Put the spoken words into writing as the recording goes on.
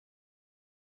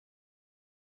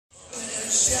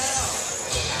Here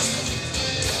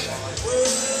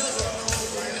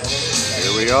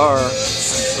we are,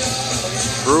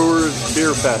 the Brewers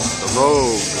Beer Fest, the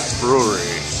Rouge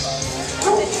Brewery.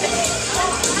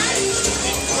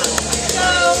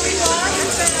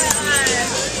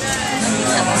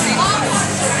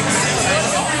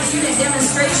 Unit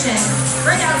demonstration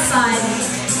right outside.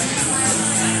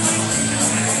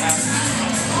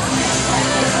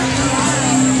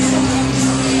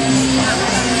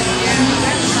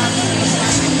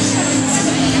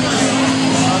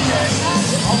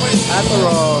 At the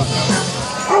road.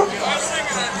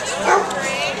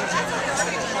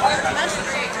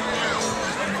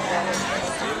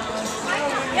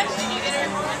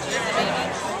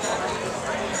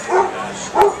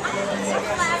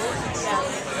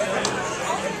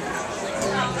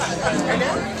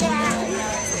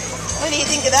 What do you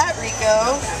think of that,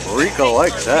 Rico? Rico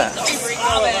likes that.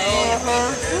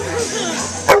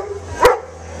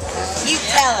 You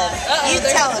tell him. You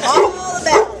tell him all about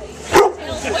it.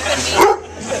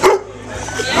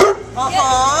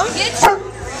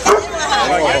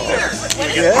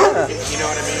 Yeah. You know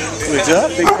what I mean? Good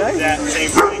job, big guy. That same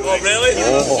thing. Oh, really?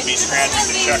 Oh. Be scratching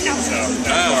and chucking, so.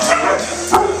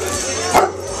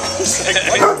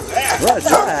 What's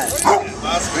that?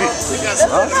 That's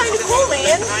kind of cool,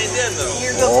 man.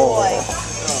 You're a good boy.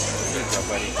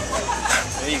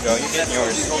 There you go. You're getting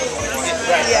yours.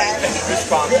 Yeah.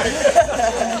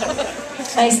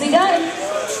 Nicely done.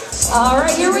 All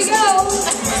right, here we go.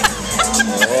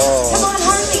 Come on,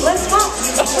 Harley, let's talk.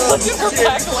 Look at her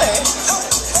back leg.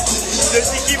 Does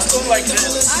he keep going like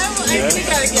this? I think you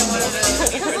gotta get one of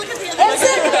those. That's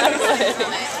it.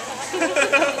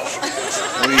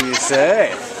 What do you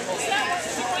say?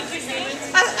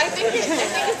 I think it's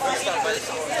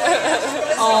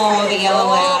Oh, the yellow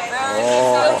lap.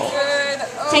 Oh. good.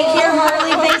 Take care,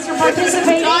 Harley. Thanks for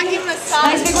participating.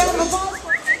 Nice big round of applause.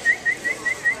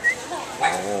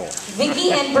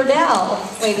 Vicky and Burdell.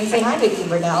 Wait, and say hi, Vicky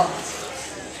and Burdell.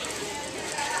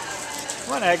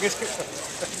 Come on, Agnes.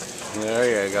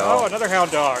 There you go. Oh, another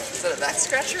hound dog. Is that a back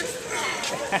scratcher?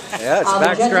 Yeah, it's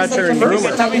back scratcher and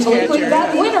groomer. We've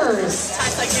got winners. I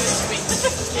like, give it to me.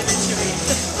 Give it to me.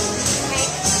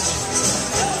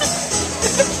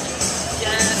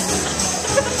 Yes.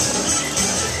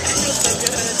 It feels so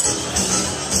good.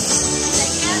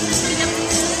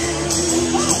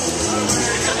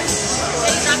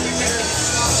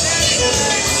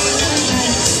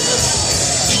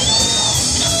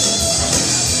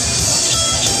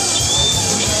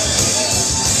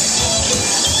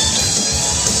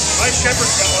 My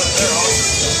shepherd's got one of their own.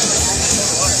 A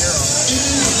lot of hair on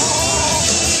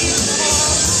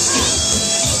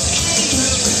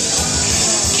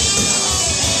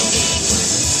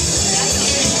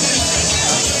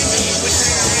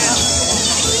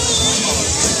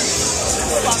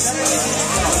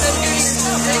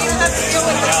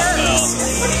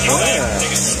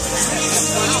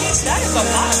That is a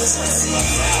lot.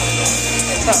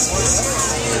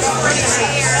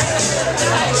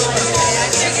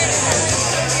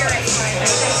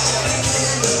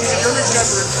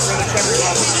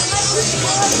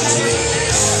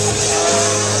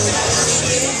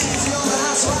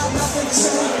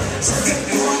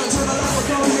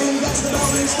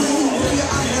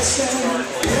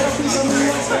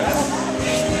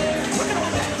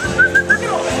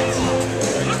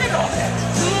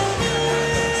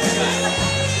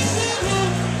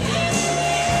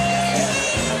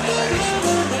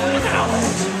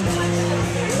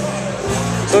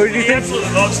 So do you He think?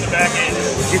 absolutely loves the back end. Do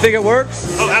you think it works?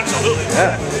 Oh, absolutely.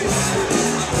 Yeah.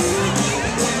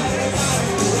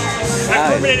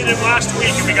 I fermented him last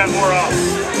week and we got more off.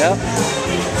 Yep.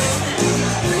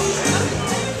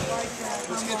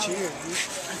 Let's get you.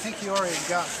 I think you already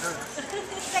got her.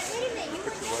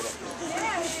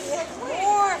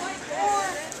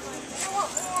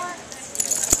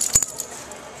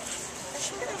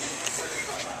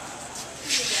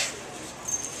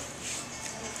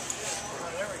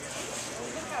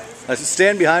 I should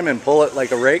stand behind him and pull it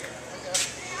like a rake.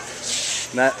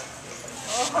 And that.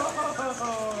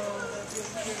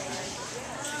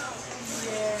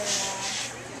 Yeah.